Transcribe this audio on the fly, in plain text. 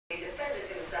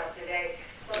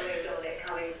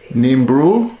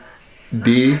Nimbrou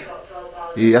de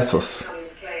Jesus.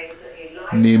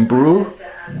 Nimbrou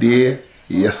de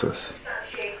Jesus.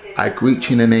 I greet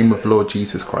you in the name of Lord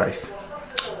Jesus Christ.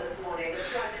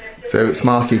 So it's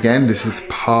Mark again. This is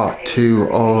part 2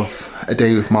 of A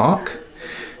Day with Mark.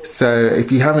 So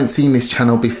if you haven't seen this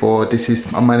channel before,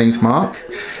 my name's Mark,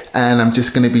 and I'm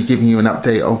just going to be giving you an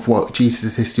update of what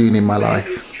Jesus is doing in my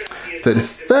life. So the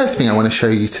first thing I want to show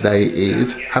you today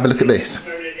is, have a look at this.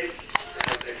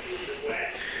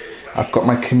 I've got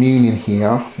my communion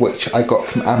here, which I got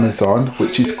from Amazon,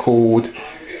 which is called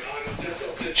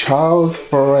Charles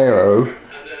Ferrero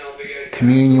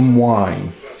Communion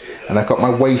Wine. And I got my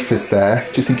wafers there,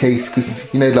 just in case,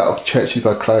 because you know a lot of churches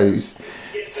are closed.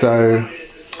 So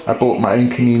I bought my own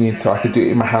communion so I could do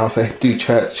it in my house. I do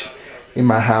church in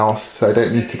my house, so I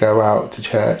don't need to go out to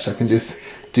church. I can just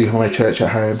do my church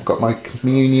at home. Got my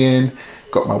communion,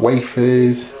 got my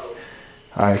wafers.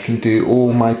 I can do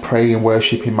all my prayer and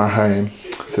worship in my home.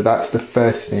 So that's the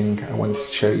first thing I wanted to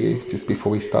show you just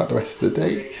before we start the rest of the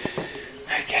day.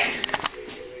 Okay.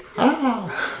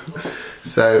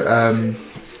 So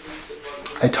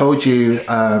I told you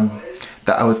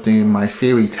that I was doing my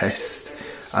theory test.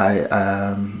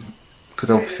 Because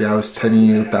obviously I was telling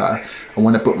you that I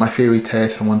want to book my theory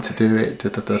test, I want to do it,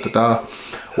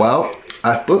 Well,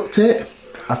 I've booked it,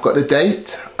 I've got the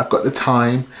date, I've got the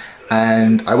time,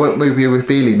 and I won't be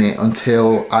revealing it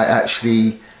until I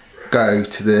actually go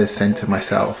to the centre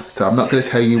myself. So I'm not going to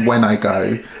tell you when I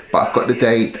go, but I've got the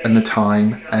date and the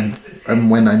time and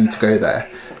when I need to go there.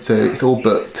 So it's all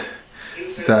booked.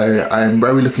 So I'm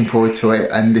very looking forward to it,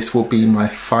 and this will be my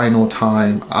final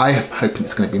time. I'm hoping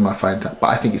it's going to be my final time, but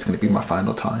I think it's going to be my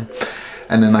final time.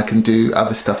 And then I can do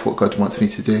other stuff what God wants me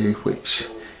to do, which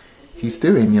He's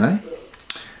doing, you know.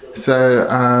 So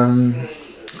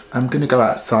I'm going to go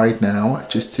outside now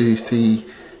just to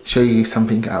show you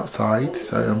something outside.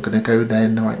 So I'm going to go there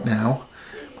right now.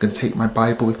 I'm going to take my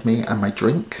Bible with me and my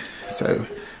drink. So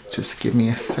just give me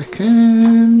a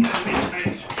second.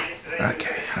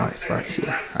 Okay. Oh, it's right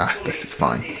here. This is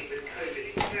fine.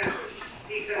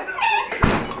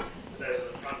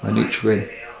 My Nutrien.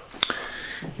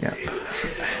 Yep.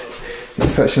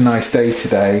 It's such a nice day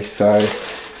today, so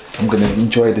I'm going to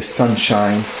enjoy the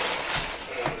sunshine.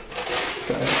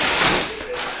 So,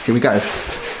 here we go.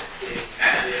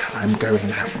 I'm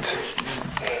going out.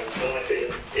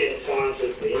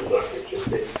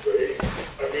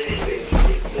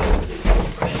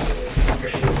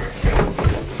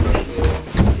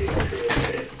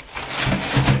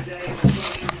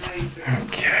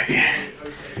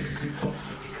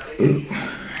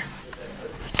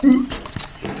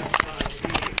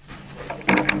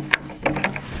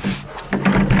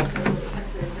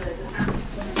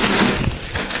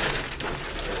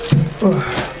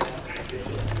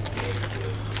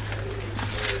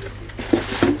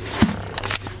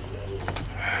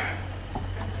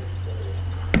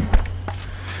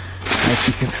 As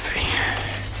you can see,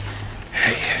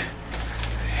 hey.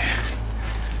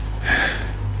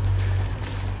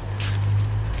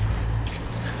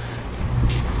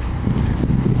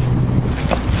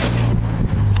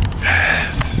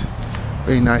 It's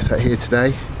really nice out here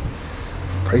today.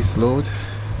 Praise the Lord.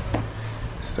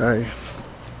 So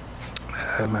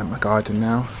I'm at my garden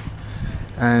now,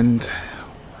 and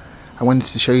I wanted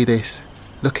to show you this.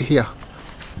 Look at here.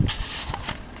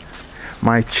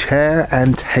 My chair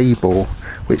and table,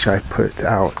 which I put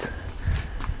out.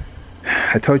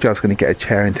 I told you I was going to get a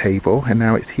chair and table, and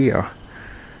now it's here.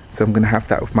 So I'm going to have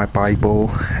that with my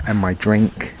Bible and my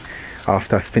drink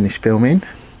after I finish filming.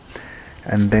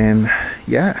 And then,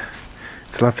 yeah,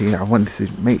 it's lovely. I wanted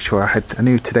to make sure I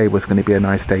knew today was going to be a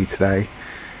nice day today.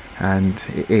 And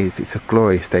it is. It's a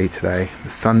glorious day today. The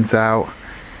sun's out.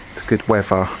 It's good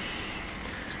weather.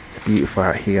 It's beautiful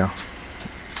out here.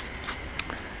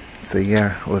 So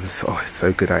yeah, it's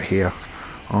so good out here.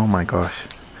 Oh my gosh.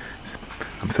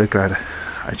 I'm so glad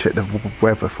I checked the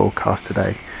weather forecast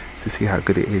today to see how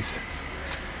good it is.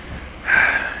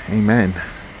 Amen.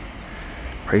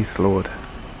 Praise the Lord.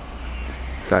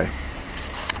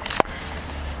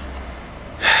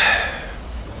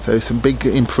 So some big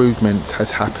improvements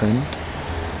has happened.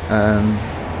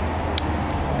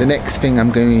 The next thing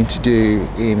I'm going to do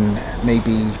in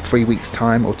maybe 3 weeks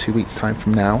time or 2 weeks time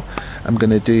from now, I'm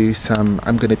going to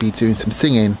be doing some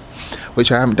singing,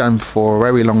 which I haven't done for a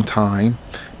very long time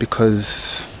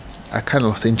because I kind of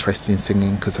lost interest in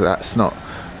singing because that's not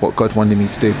what God wanted me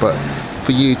to do. But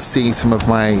for you to see some of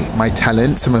my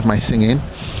talent, some of my singing,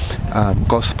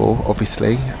 gospel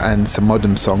obviously, and some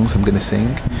modern songs I'm going to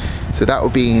sing. So that will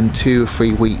be in 2 or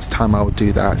 3 weeks time I will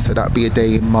do that. So that'll be A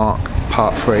Day in Mark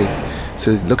part 3.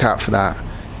 So look out for that.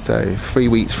 So 3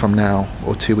 weeks from now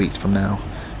or 2 weeks from now.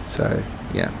 So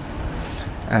yeah,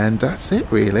 and that's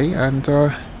it really. And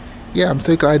yeah, I'm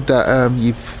so glad that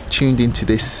you've tuned into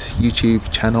this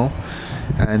YouTube channel,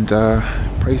 and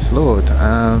praise the Lord.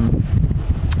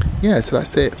 Yeah, so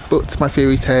that's it. Booked my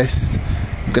theory test.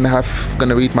 I'm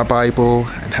gonna read my Bible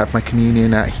and have my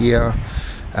communion out here.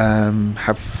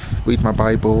 Read my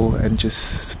Bible and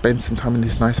just spend some time in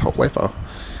this nice hot weather.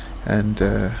 And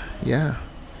yeah,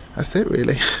 that's it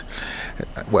really.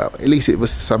 Well, at least it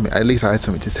was something. At least I had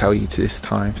something to tell you to this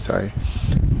time. So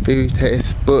theory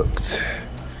test booked.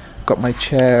 Got my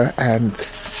chair and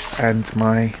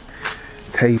my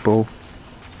table.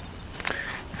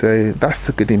 So that's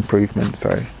a good improvement.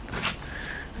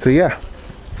 So yeah.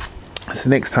 So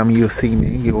next time you'll see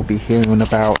me, you'll be hearing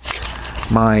about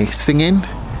my singing,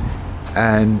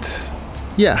 and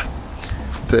yeah.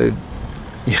 So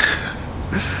yeah.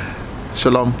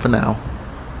 Shalom for now.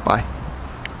 Bye.